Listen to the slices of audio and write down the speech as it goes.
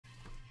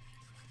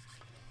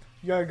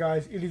Yo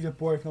guys, it is your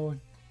boy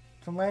from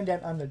Land Down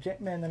Under,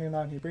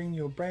 Jetman99 here, bringing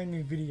you a brand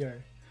new video.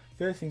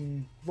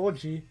 Versing Lord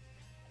G,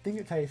 I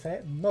think it's how you say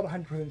it, I'm not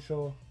 100%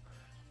 sure.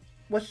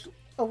 I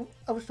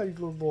will study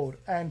Lord,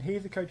 and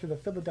he's the coach of the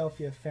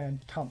Philadelphia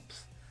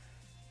Phantumps.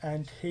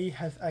 And he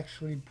has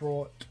actually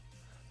brought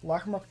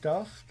Lycanroc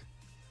Dusk,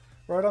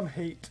 Rotom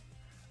Heat,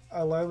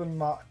 Alolan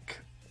Muck,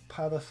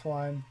 Powder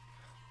Swine,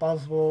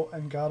 Buzzwole,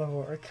 and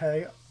Gardevoir.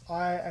 Okay,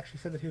 I actually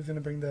said that he was going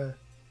to bring the...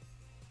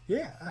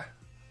 Yeah,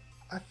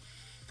 I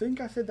think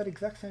I said that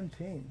exact same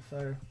team,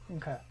 so,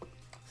 okay.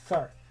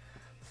 So,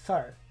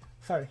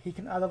 he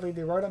can either lead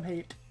the Rotom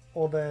Heat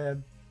or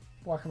the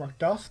Lycanroc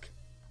Dusk.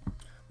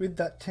 With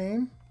that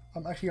team,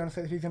 I'm actually going to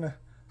say that he's going to...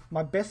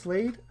 My best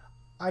lead,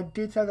 I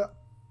did say that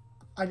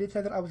I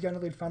was going to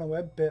lead Final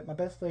Web, but my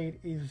best lead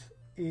is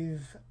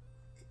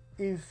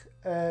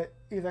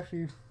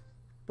actually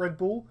Red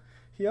Bull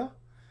here.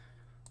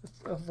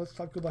 Let's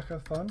start good luck,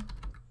 have fun.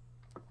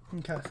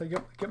 Okay, so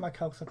get my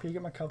calcs up here,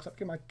 get my calcs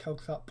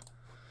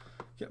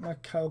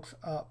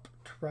up,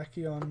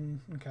 Tracheon,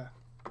 okay.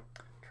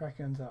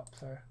 Tracheon's up,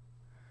 so.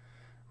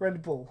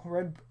 Red Bull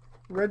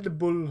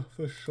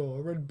for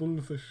sure,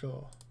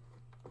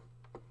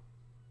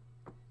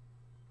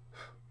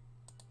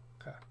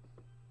 Okay.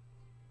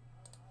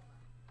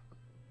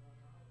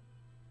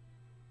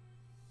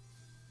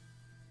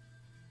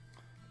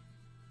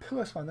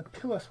 Pillow Swine.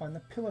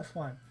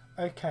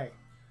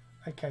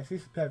 Okay, so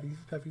this is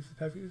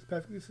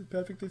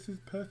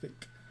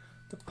perfect.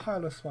 The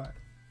Pillow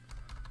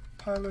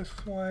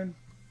Swine,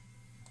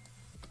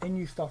 and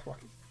you Stealth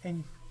Rock,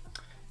 and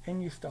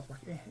you Stealth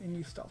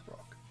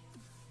Rock.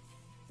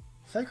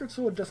 Sacred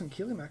Sword doesn't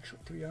kill him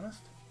actually, to be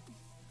honest.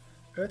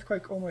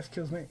 Earthquake almost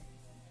kills me.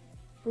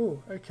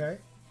 Ooh, okay.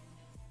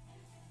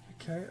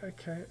 Okay,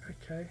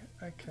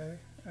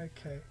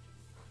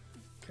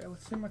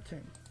 let's see my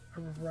team.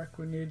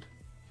 Araquanid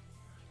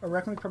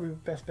probably the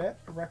best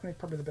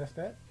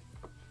bet.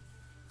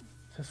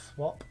 To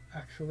swap,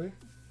 actually.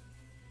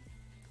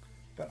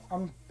 But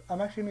I'm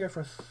actually gonna go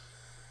for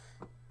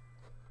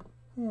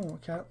a...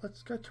 okay,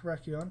 let's go to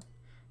Terrakion.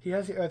 He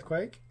has the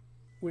Earthquake,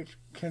 which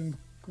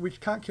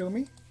can't kill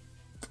me,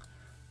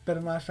 but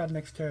a nice shot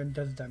next turn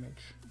does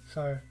damage.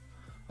 So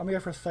I'm gonna go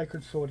for a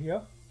Sacred Sword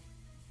here.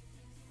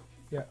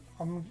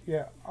 I'm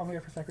gonna go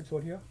for a Sacred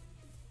Sword here.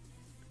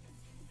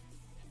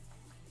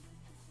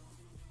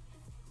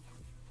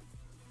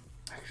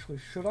 Actually,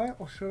 should I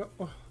or should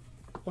I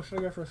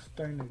go for a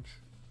Stone Edge?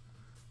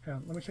 Hang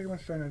on, let me check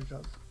what Stone Edge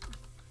does.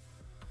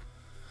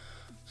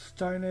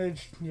 Stone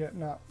Edge, yeah,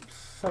 no.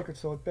 Sacred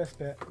Sword, best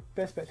bet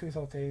to his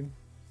whole team.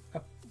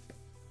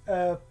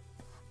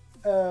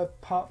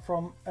 Apart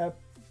from like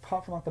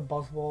the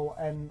Buzzwole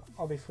and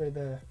obviously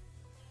the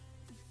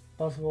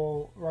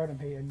Buzzwole,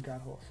 Rotom Heat, and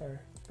Gardevoir. So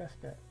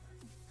best bet,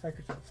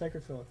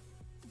 Sacred Sword.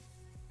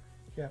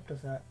 Yep,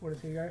 does that. What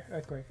does he go?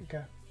 Earthquake.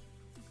 Okay.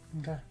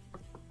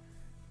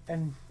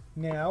 And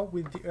now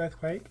with the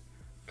Earthquake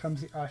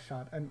comes the Ice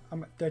Shard, and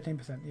I'm at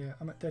 13%. Yeah,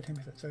 I'm at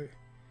 13%. So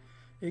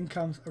in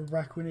comes a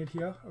Araquanid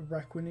here,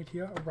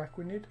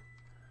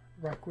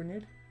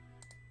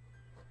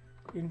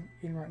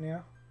 in right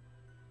now.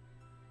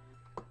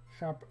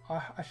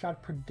 I Shard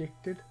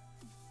predicted.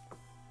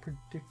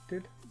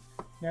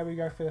 Now we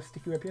go for the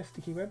Sticky Web here,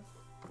 Sticky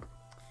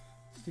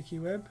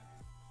Web.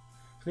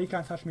 So he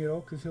can't touch me at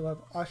all because he'll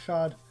have Ice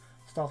Shard,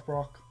 Stealth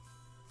Rock,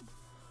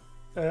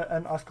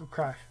 and Icicle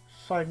Crash.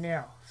 So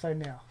now,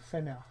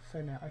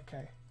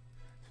 okay.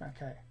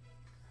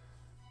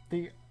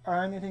 The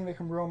only thing that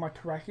can ruin my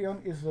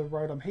Terrakion is the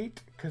Rotom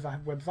Heat, because I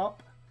have webs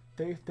up.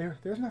 There's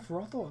no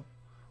Ferrothorn.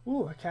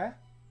 Ooh, okay.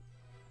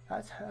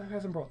 That's how he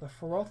hasn't brought the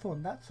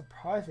Ferrothorn. That's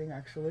surprising,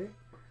 actually.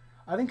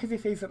 I think because he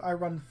sees that I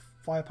run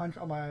Fire Punch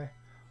on my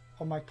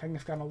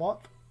Kangaskhan a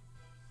lot.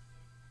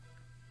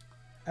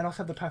 And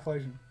also the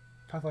Typhlosion.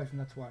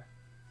 That's why.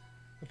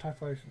 The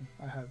Typhlosion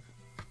I have.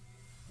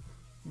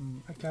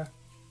 Okay.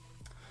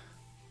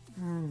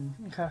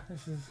 Okay,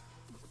 this is...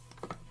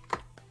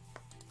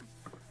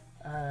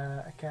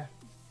 okay.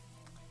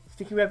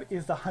 Sticky Web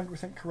is the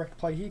 100% correct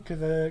play here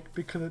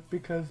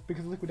because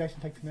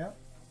Liquidation takes him out.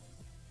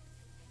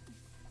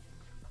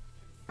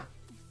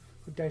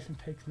 Liquidation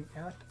takes me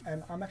out,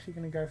 and I'm actually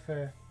going to go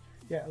for...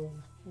 Yeah,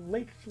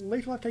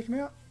 Leech Life takes me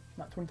out?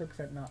 No,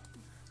 23%, no.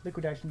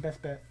 Liquidation,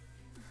 best bet.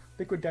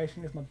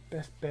 Liquidation is my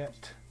best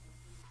bet.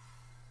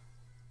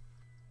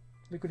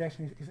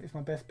 Liquidation is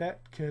my best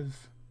bet,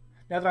 because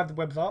now that I have the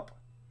webs up,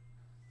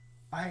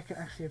 I can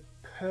actually have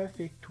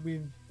perfect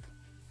with...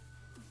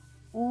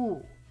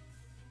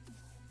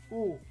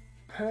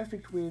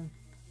 perfect with...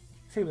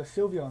 See, the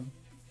Sylveon.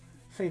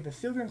 See, the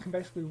Sylveon can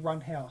basically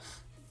run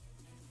house.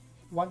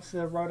 Once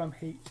the Rotom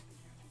Heat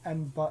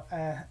and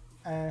a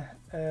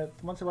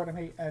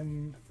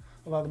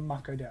lot of the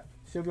Muck go down.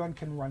 Sylveon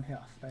can run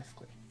house,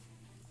 basically.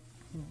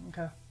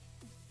 Okay.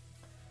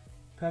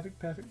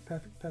 Perfect.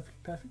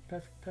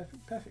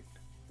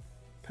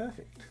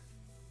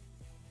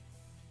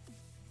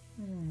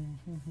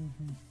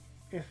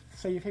 If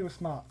he was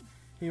smart,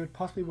 he would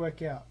possibly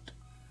work out.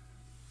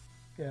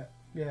 Yeah,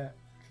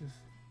 just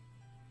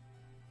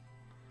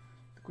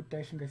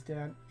Liquidation goes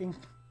down.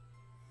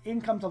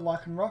 In comes a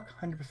Lycan Rock,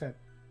 100%.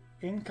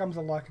 In comes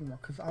a Lycan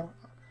Rock, because I'm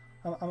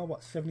at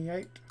what,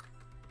 78?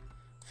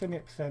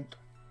 78%.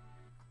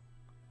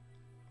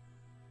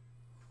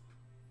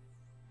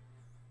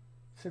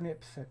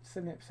 78%,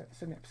 78%,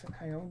 78%.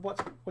 Hang on,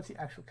 what's the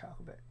actual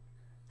calculate?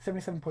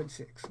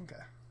 77.6. Okay.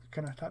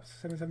 Can I type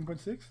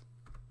 77.6?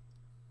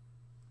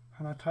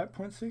 Can I type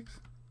 0.6?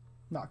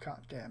 No, I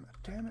can't. Damn it.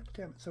 Damn it.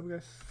 Damn it. So we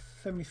go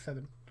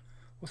 77.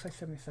 We'll say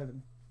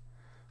 77.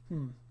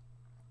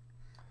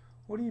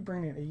 What are you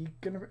bringing in? Are you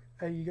gonna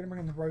bring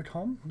in the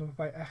Rotom? No,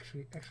 wait,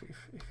 actually,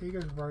 if he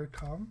goes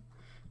Rotom,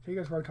 Heat.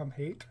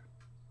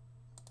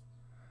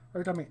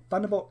 Rotom Heat.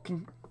 Thunderbolt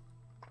can.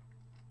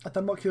 A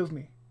Thunderbolt kills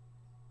me.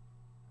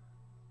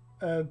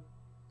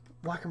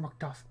 Lycan Rock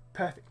Dust.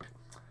 Perfect.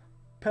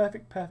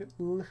 Perfect.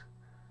 I'm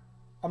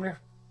gonna.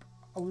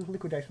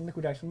 Liquidation,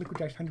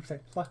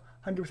 100%.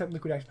 100%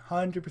 liquidation.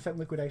 100%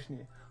 liquidation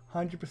here.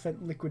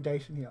 100%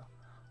 liquidation here.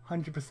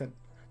 100%.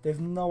 There's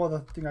no other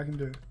thing I can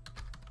do.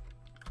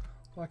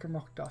 Lycan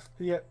Rock Dust.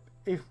 Yeah,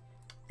 even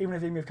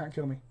his emails can't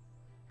kill me.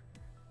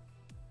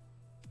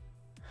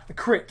 A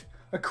crit.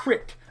 Are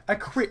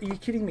you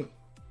kidding me?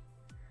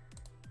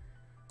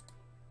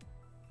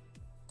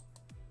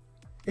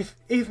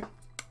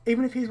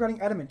 Even if he's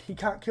running adamant, he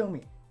can't kill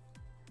me.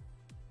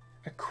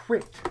 A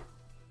crit.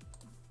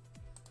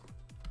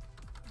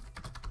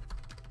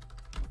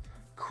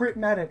 Crit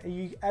mattered. Are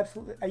you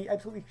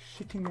absolutely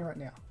shitting me right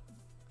now?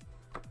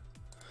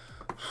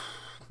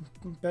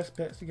 Best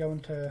bet's to go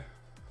into.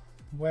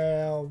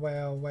 Wow.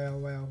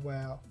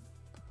 Wow,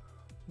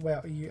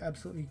 are you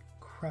absolutely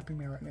crapping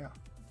me right now?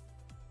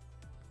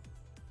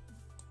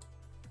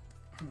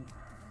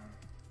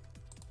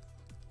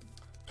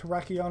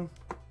 Terrakion,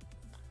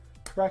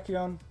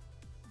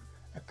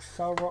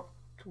 Accelerock,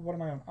 what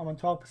am I on? I'm on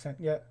 12%,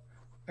 yeah.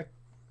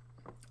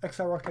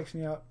 Accelerock takes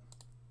me out.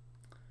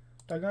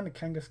 Do I go into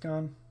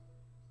Kangaskhan?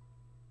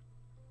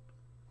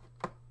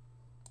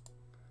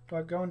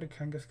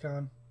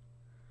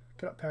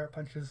 Get up Parrot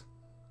Punches?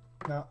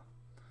 No.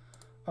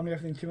 I'm gonna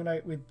have to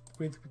Intimidate with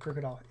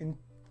Crocodile.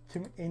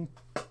 Intimidate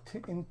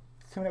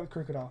with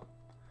Crocodile.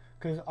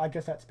 Because I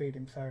just outspeed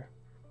him, so.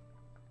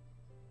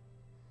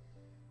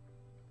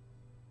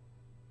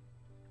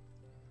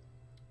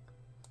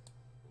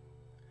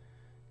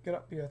 Get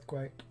up the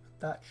Earthquake.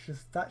 That's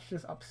just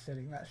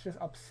upsetting. That's just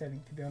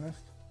upsetting, to be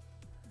honest.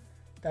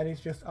 That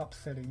is just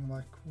upsetting.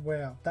 Like,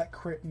 wow, that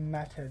crit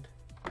mattered.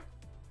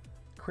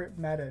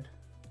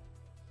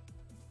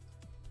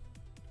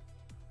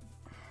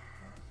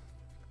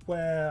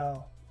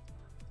 Wow.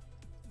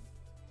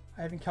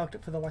 I haven't calced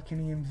it for the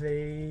Lycanium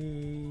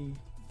Z.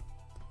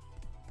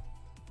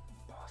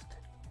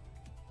 Bastard.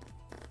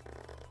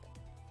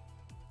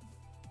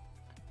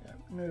 Yeah,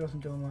 no, it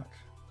wasn't doing much.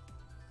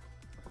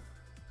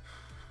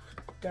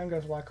 Down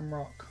goes Lycan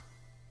Rock.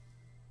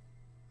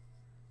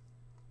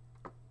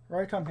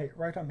 Rotom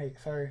Heat,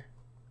 so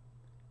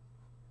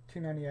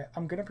 298.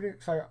 I'm gonna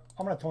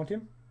taunt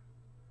him.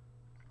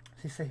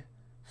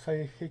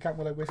 So he can't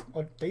Will O Wisp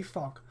or Beast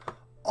Fog.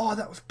 Oh,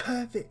 that was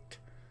perfect.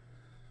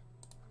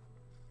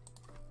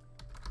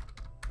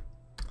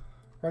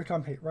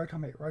 Rotom Heat.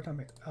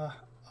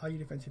 Are you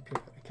defensive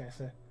pivot? Okay,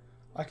 so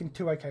I can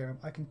 2 KO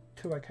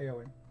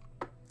him.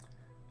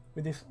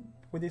 With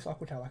this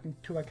Aqua Tail, I can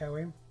 2 KO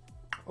him.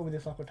 Or with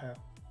this Aqua Tail.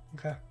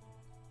 Okay.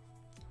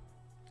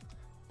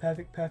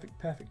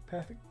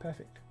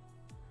 Perfect.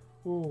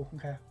 Ooh,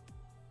 okay.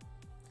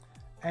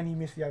 And he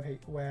missed the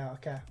overheat. Wow,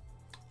 okay.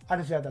 I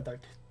deserve that though.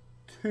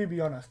 To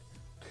be honest,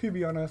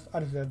 I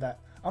deserve that.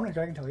 I'm gonna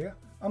Dragon Tail here.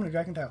 I'm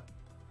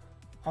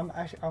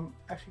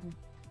actually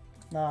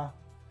nah.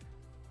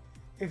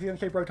 If he's gonna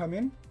keep Rotom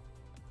in,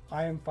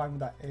 I am fine with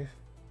that.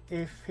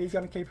 If he's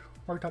gonna keep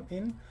Rotom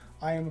in,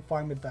 I am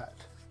fine with that.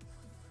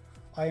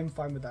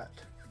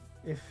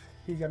 If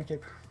he's gonna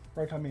keep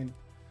Rotom in.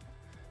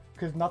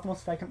 Because nothing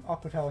wants to take an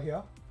Aqua Tail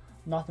here.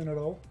 Nothing at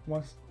all.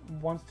 Wants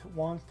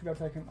to be able to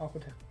take an Aqua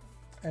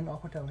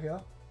Tail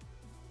here.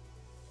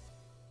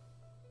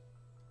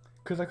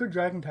 Because I could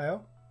Dragon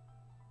Tail.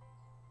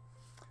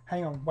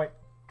 Hang on, wait.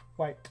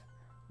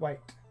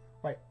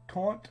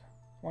 Taunt.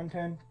 1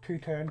 turn, 2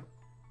 turn.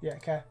 Yeah,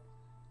 okay.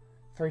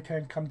 3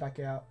 turn, come back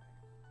out.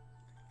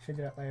 Send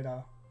it out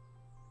later.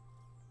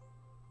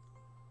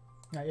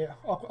 No, yeah,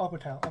 Aqua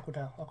Tail.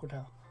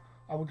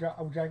 I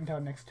will Dragon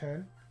Tail next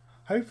turn.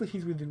 Hopefully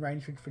he's within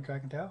range for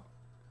Dragon Tail.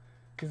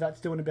 Because that's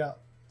doing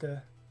about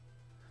the...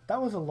 That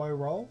was a low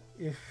roll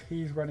if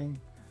he's running...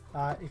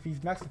 if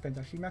he's max defense,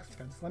 actually max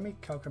defense. Let me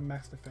calculate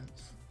max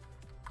defense.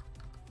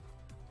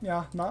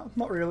 Yeah, no,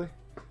 not really.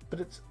 But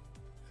it's...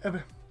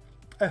 it's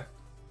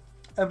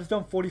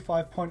doing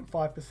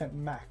 45.5%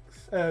 max.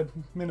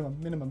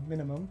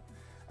 Minimum.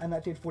 And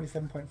that did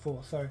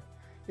 47.4. So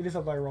it is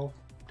a low roll,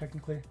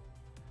 technically.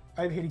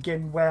 Overhit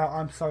again. Wow,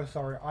 I'm so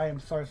sorry. I am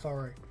so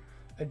sorry.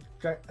 A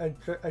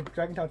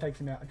Dragon Tail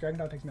takes him out. But Dragon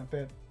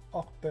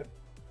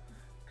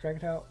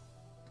Tail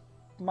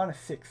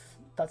 -6.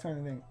 That's the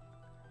only thing.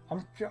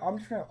 I'm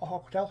just gonna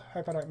Aqua Tail.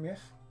 Hope I don't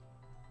miss.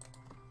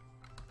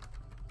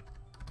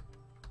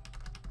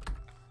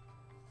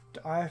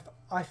 I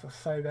feel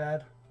so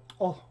bad.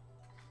 Oh,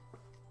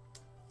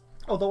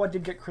 although I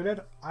did get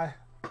critted, I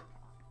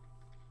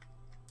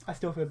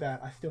still feel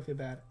bad. I still feel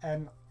bad,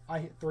 and I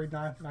hit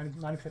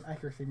 90%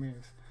 accuracy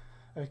moves.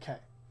 Okay.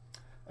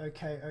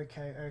 Okay,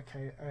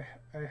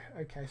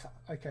 so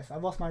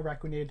I've lost my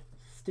Raquinid.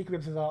 Sticky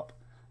Webs is up.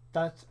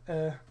 That's,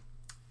 okay,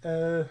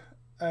 so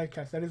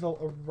that is all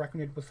a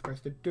Raquinid was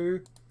supposed to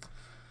do.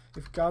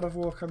 If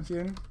Gardevoir comes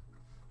in,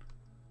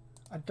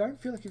 I don't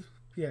feel like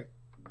yeah,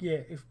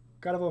 if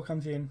Gardevoir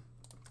comes in,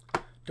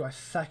 do I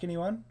sack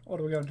anyone, or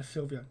do we go into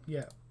Sylveon?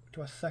 Yeah,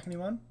 do I sack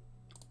anyone?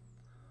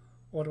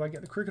 Or do I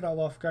get the Crocodile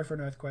off, go for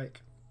an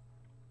Earthquake?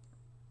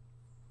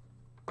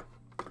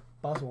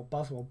 Buzzwole,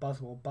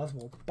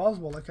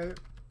 okay.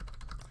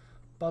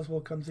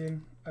 Buzzwole comes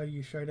in,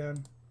 OU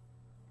Showdown.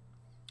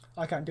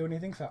 I can't do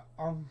anything, so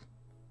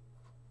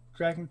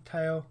Dragon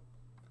Tail.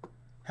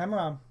 Hammer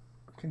Arm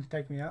can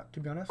take me out, to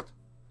be honest.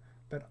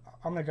 But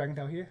I'm gonna Dragon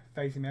Tail here,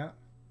 phase him out.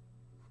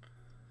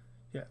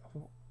 Yeah,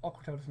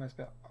 Aqua Tail doesn't mess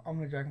about. I'm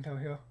gonna Dragon Tail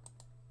here.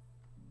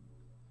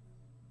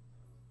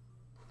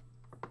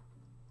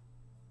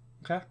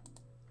 Okay.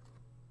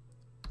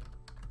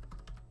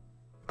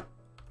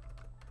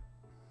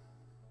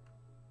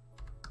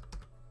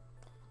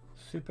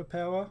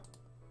 Superpower.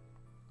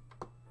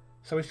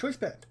 So his choice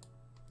band.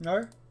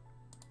 No.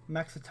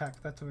 Max attack.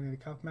 That's what we need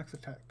to cover. Max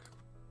attack.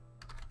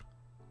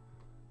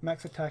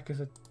 Max attack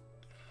is a.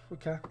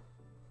 Okay.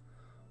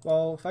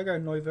 Well, if I go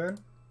Noivern,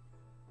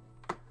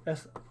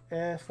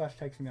 air slash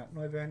takes him out.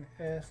 Noivern,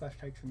 air slash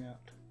takes him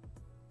out.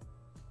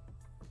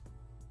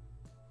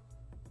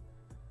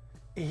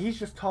 He's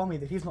just told me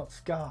that he's not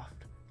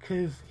scarfed,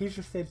 because he's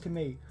just said to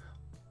me,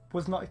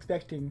 was not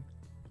expecting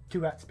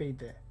to outspeed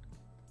there.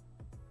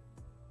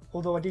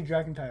 Although I did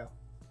Dragon Tail.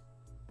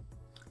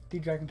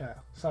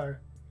 So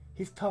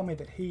he's told me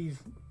that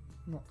he's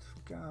not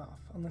scarf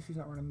unless he's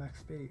not running max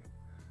speed.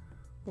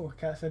 Oh,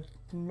 okay, so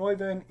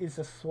Noivern is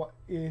the swap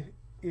in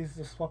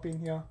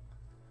here.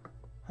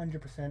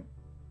 100%.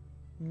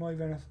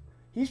 Noivern is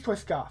he's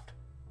choice scarfed.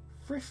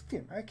 Frisked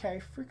him. Okay,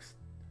 frisked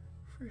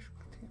him.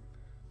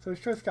 So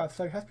he's choice scarfed,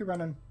 so he has to be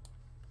running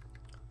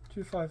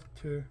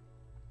 252.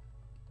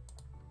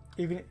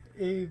 Even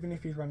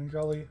if he's running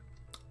Jolly,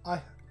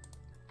 I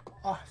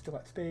still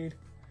like speed,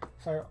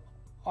 so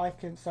I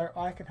can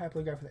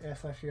happily go for the air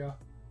slash here.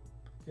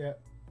 Yeah,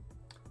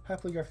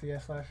 happily go for the air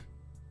slash.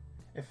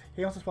 If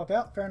he wants to swap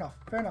out, fair enough.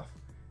 If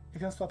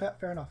he wants to swap out,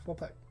 fair enough. Well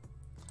played.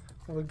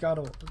 For the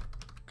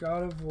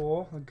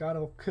Gardevoir,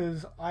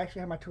 because I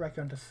actually have my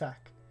Terrakion to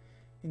sack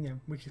in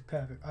them, which is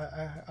perfect.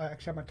 I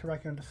actually have my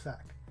Terrakion to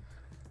sack.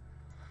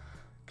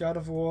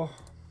 Gardevoir,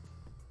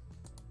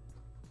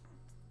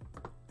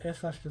 air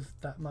slash does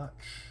that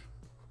much.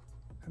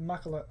 And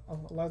Muck,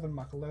 low than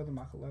Muck.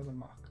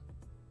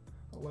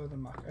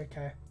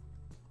 Okay.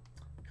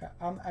 Okay,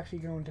 I'm actually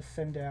going to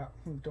send out.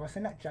 Do I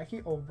send out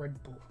Jackie or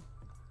Red Bull?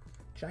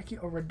 Jackie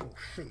or Red Bull?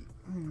 Shit.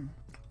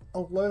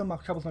 Alolan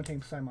Muck troubles my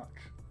team so much.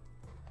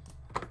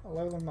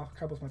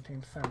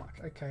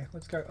 Okay,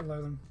 let's go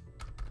Alolan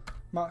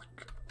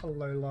Muck,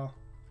 Alola.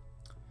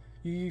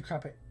 You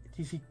crap it.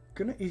 Is he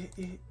going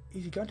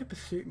to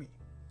pursue me?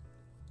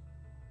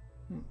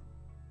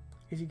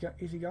 Is he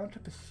going to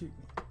pursue me?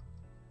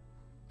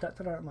 That's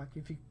what I don't like.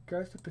 If he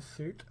goes to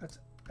pursuit, that's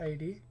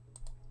 80.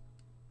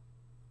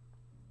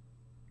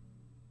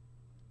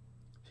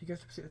 If he goes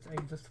to pursuit, that's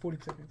 80. That's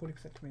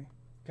 40% to me.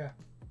 Okay.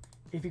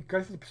 If he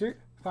goes to the pursuit,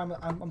 fine with,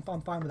 I'm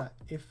fine with that.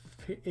 If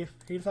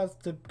he decides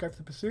to go for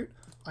the pursuit,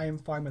 I am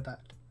fine with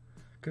that.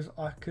 Because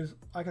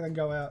I can then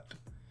go out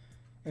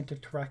into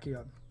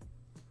Terrakion.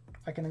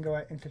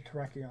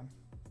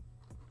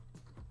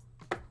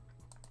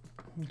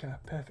 Okay,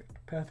 perfect.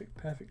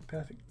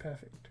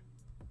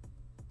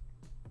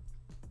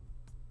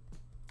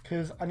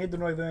 Because I need the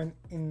Noivern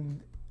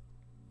in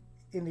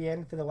the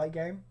end for the late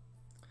game.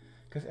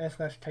 Because air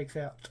slash takes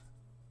out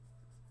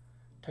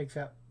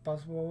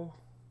Buzzwole.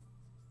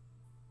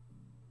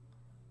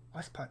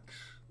 Ice Punch.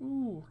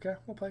 Ooh, okay,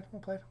 well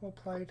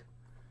played.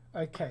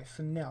 Okay,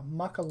 so now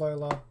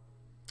Muckalola,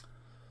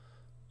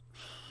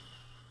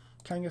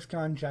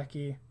 Kangaskhan,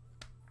 Jackie.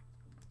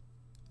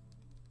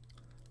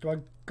 Do I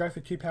go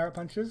for 2 Parrot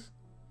Punches?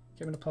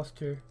 Give him a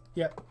 +2.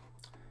 Yep.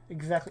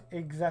 Exactly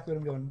what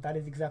I'm doing. That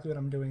is exactly what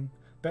I'm doing.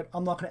 But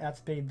I'm not going to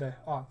outspeed the...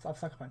 Oh, it's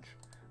Sucker Punch.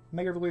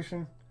 Mega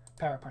Evolution,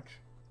 Parrot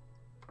Punch.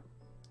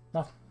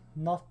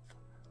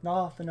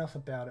 Nothing else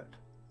about it.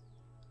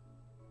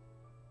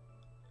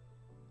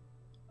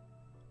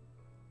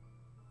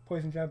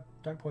 Poison Jab,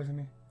 don't poison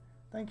me.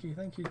 Thank you.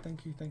 Do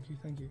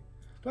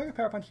I get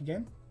Parrot Punch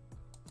again?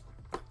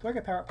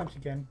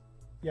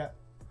 Yeah.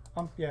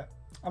 Yeah.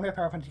 I'm going to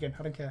Parrot Punch again.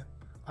 I don't care.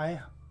 I'm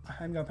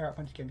going to Parrot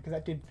Punch again because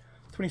that did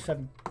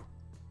 27.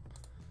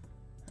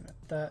 And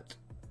at that...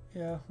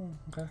 Yeah,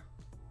 okay.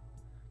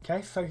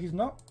 Okay, so he's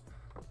not...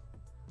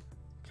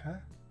 Okay.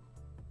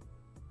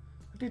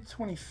 I did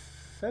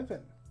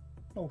 27.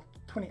 Oh,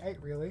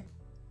 28 really.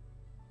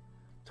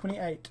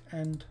 28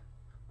 and...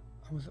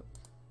 I was...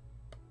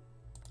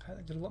 Okay,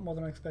 I did a lot more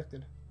than I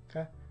expected.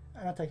 Okay.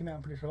 And I take him out,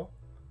 I'm pretty sure.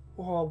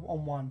 Oh,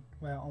 on one.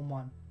 We're on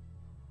one.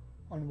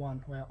 On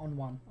one. We're on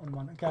one. On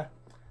one. Okay.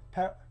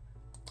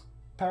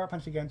 Power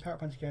punch again. Power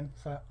punch again.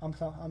 So I'm at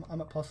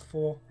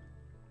 +4.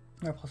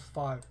 No,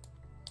 +5.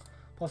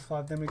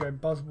 +5. Then we go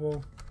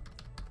Buzzball.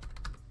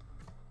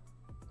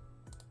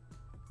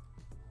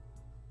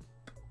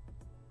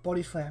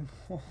 Body slam.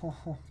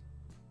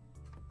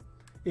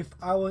 If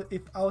I was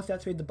to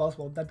outspeed the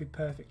Buzzball, that'd be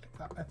perfect.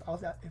 If I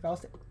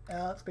was to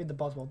outspeed the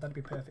Buzzball, that'd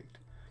be perfect.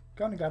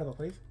 Go on the Guardable,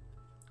 please.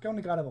 Go on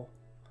the Guardable.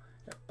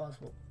 Yep,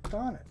 Buzzball.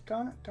 Darn it,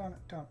 darn it, darn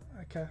it, darn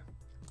it. Okay.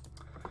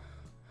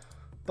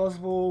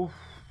 Buzzball.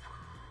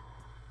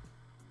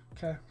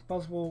 Okay,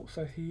 Buzzball.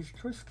 So he's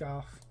Choice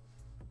Scarf.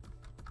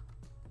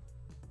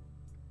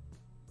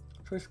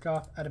 Choice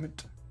Scarf,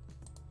 Adamant.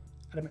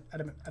 Adamant,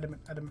 adamant,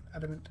 adamant, adamant,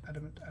 adamant,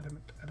 adamant,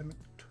 adamant, adamant.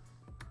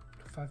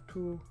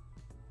 252.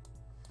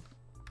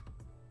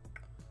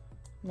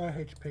 No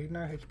HP, no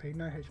HP,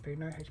 no HP,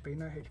 no HP,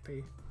 no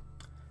HP.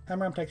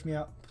 Hammer Arm takes me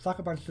out.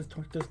 Sucker Punch does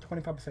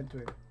 25% to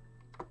it.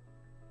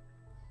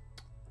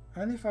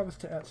 Only if I was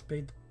to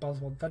outspeed the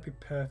Buzzwole, that'd be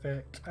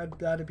perfect.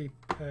 That'd be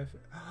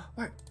perfect.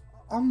 Wait,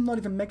 I'm not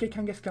even Mega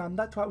Kangaskhan.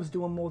 That's why it was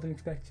doing more than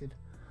expected.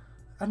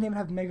 I didn't even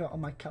have Mega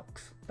on my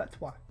calcs. That's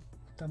why.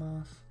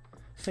 Dumbass.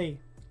 See,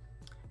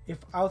 if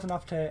I was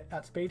enough to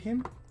outspeed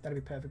him, that'd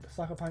be perfect.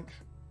 Sucker Punch.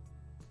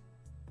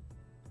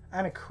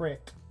 And a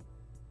crit.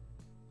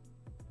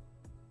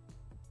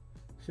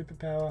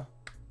 Superpower.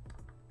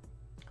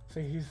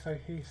 So he's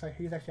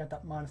actually at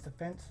that minus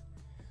defense.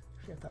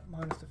 Actually at that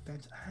minus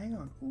defense. Hang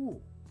on.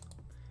 Ooh.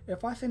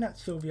 If I send out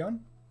Sylveon,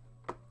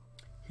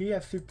 he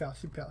has superpower,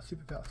 superpower,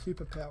 superpower,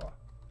 superpower.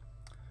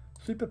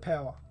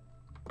 Superpower.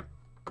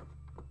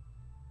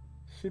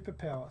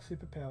 Superpower,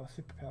 superpower,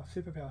 superpower,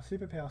 superpower,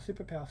 superpower,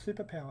 superpower,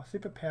 superpower,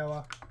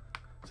 superpower,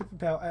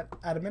 superpower at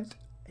Adamant.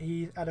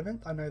 He's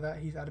Adamant, I know that,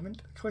 he's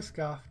Adamant. Choice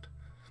Scarfed.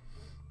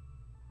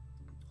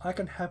 I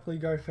can happily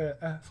go for,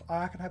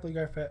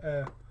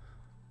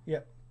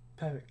 yep,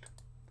 perfect.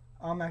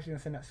 I'm actually going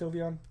to send out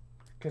Sylveon,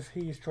 because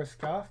he is Choice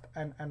Scarfed,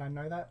 and I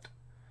know that.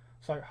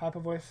 So, Hyper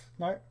Voice,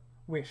 no,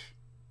 Wish.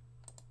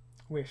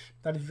 Wish,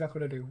 that is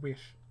exactly what I do,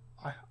 Wish.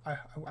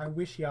 I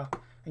wish ya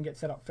and get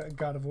set up for a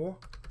Gardevoir.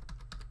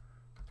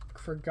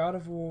 For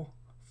Gardevoir,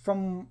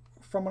 from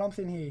what I'm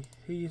seeing here,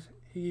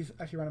 he's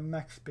actually running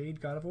max speed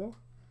Gardevoir.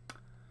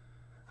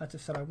 That's a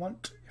set I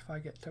want. If I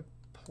get to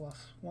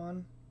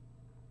 +1,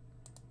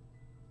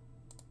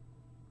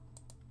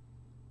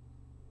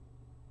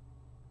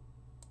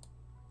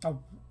 I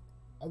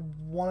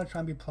want to try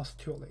and be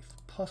 +2 at least.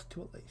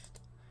 +2 at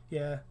least.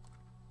 Yeah,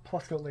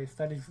 +2 at least.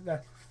 That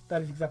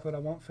is exactly what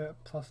I want for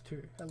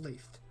 +2 at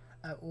least.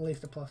 At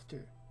least a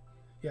 +2.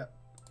 Yep.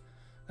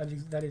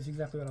 That is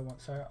exactly what I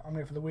want. So I'm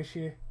going for the Wish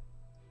here,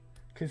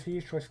 because he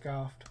is Choice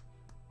Scarfed.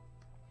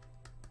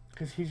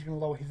 Because he's going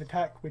to lower his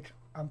attack, which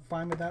I'm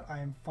fine with that. I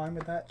am fine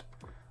with that.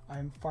 I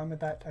am fine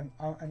with that. And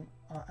I'm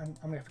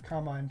going for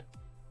Calm Mind.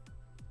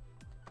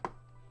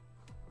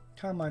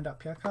 Calm Mind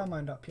up here. Calm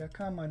Mind up here.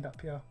 Calm Mind up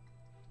here.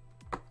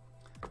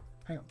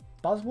 Hang on.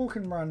 Buzzwole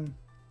can run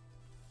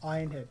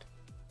Iron Head.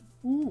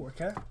 Ooh,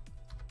 okay.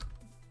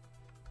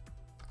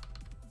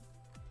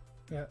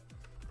 Yeah.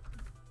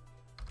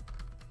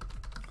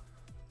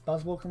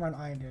 Buzzwole can run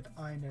Iron Head,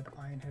 Iron Head,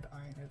 Iron Head,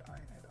 Iron Head,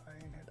 Iron Head,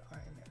 Iron Head,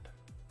 Iron Head.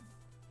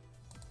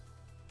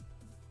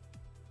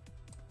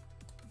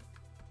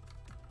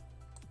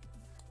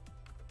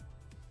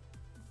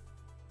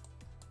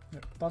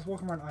 Yep, Buzzwole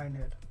can run Iron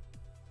Head.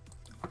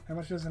 How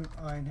much does an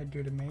Iron Head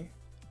do to me?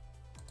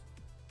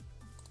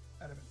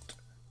 Adamant.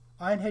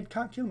 Iron Head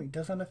can't kill me,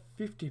 does under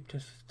 50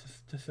 to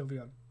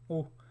Sylveon.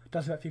 Oh,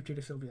 does about 50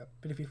 to Sylveon.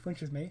 But if he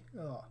flinches me,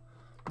 oh,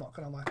 I'm not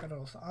gonna like that at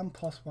all. So I'm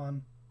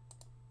 +1.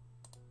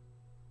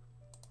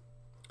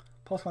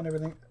 +1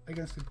 everything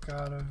against the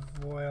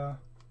Gardevoir.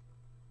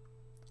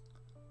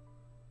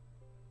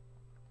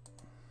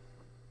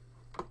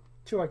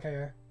 Two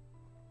KO.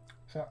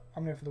 So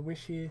I'm going for the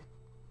Wish here.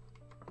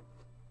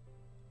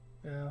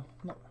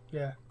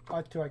 Yeah,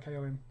 I 2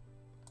 KO him.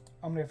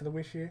 I'm going for the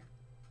Wish here.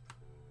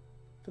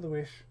 For the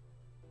Wish.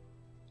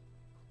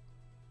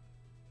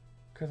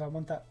 Because I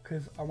want that,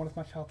 because I want as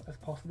much health as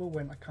possible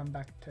when I come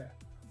back for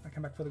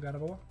the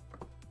Gardevoir.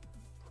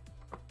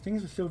 Thing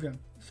is with Sylveon.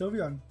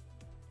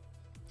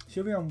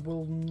 Sylveon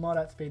will not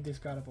outspeed this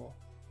Gardevoir.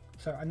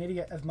 So I need to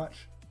get as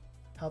much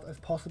health as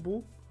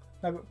possible.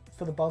 No, but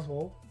for the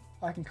Buzzwole,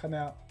 I can come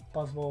out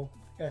Buzzwole,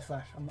 Air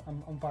Slash.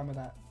 I'm fine with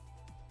that.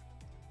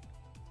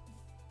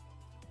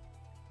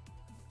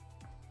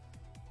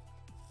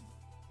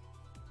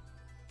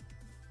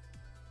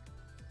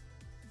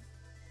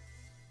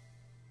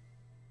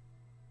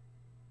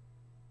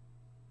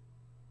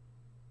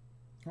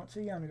 What's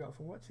he going to go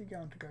for? What's he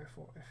going to go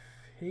for?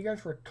 If he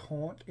goes for a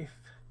taunt,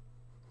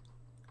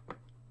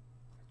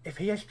 if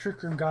he has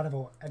Trick Room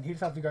Gardevoir and he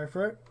just has to go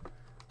for it,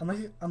 unless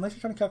he's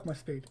trying to calculate my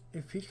speed.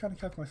 If he's trying to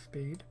calculate my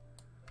speed,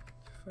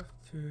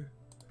 2,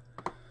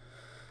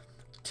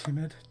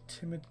 timid.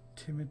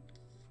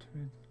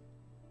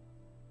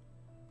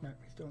 No,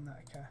 he's doing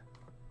that. Okay.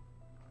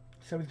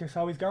 So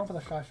he's going for the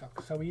Shy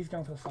Shock. So he's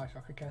going for the Shy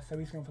Shock. Okay, so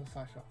he's going for the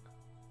Shy Shock.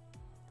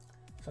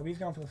 So he's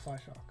going for the Shy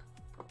Shock.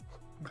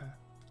 Okay.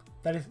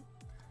 That is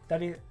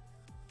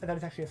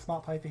actually a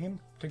smart play for him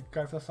to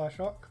go for the Shy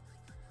Shock.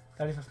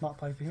 That is a smart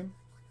play for him.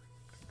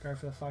 Go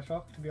for the Shy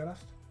Shock, to be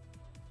honest.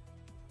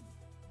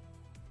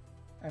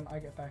 And I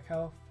get back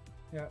health.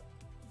 Yeah.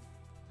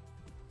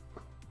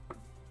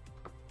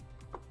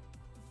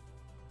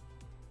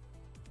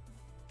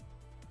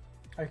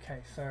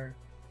 Okay, so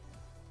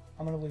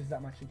I'm gonna lose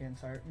that much again.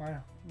 So might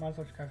as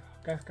well just go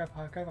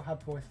for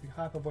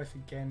hyper voice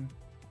again.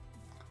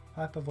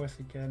 Hyper voice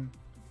again.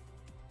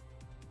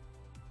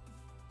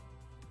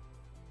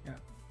 Yeah.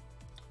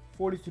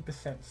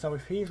 42%. So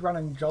if he's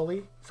running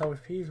Jolly,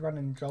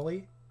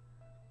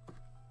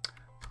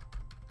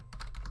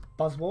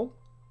 Buzzwole.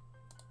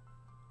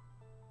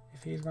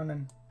 If he's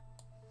running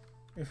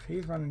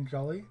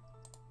Jolly.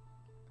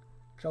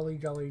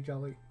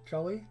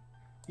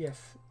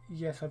 Yes,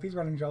 so if he's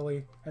running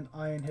Jolly, an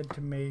Iron Head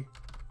to me.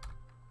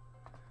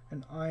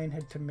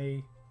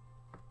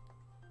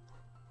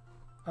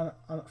 I'm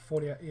at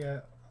 48,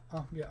 yeah.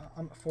 Yeah,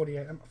 I'm at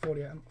 48.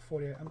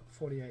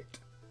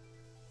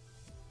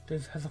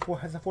 Has a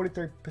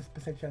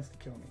 43% chance to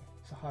kill me.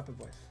 So Hyper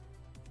Voice.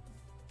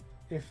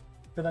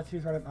 But that's if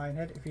he's running Iron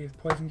Head. If he has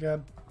Poison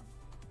Jab,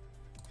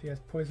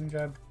 Poison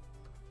Jab's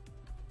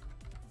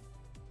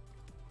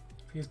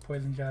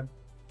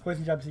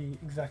the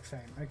exact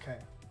same. Okay.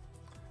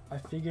 I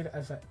figured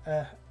as a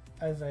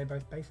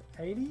both base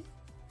 80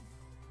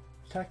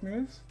 attack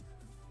moves.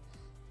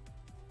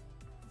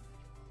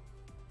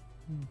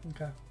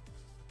 Okay.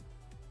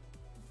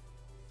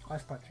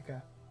 Ice Punch,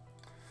 okay.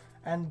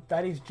 And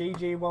that is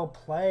GG, well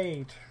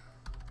played.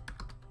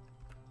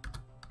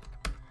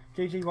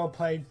 GG, well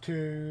played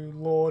to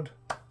Lord.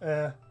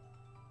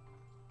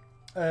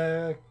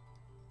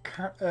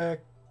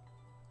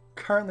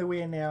 Currently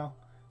we are now,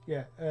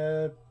 yeah.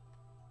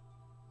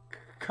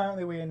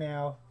 Currently we are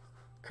now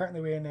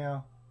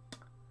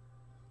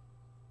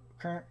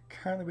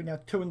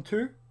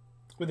 2-2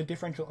 with a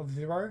differential of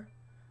 0.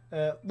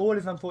 Lord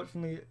is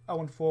unfortunately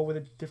 0-4 with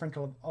a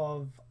differential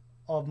of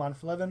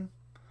 -11.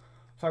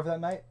 Sorry for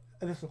that, mate.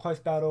 This was a close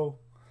battle.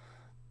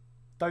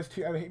 Those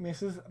two overheat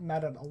misses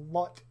mattered a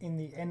lot in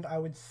the end, I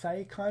would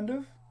say, kind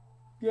of.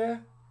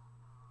 Yeah.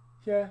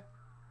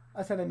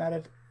 I'd say they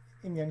mattered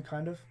in the end,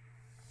 kind of.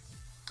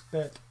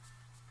 But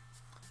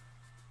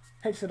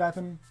hates to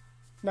happen.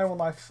 No one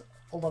likes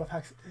a lot of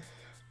hacks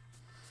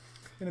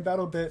in a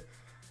battle, but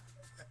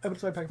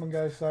it's the way Pokemon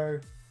goes. So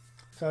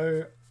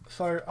I'm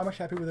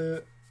actually happy with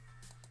a.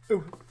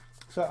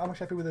 So I'm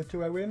actually happy with a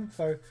 2-0 win.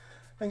 So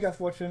thank you guys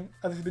for watching.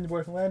 This has been your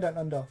boy from Land Down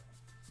Under,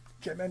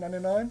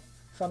 Jetman99,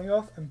 signing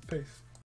off, and peace.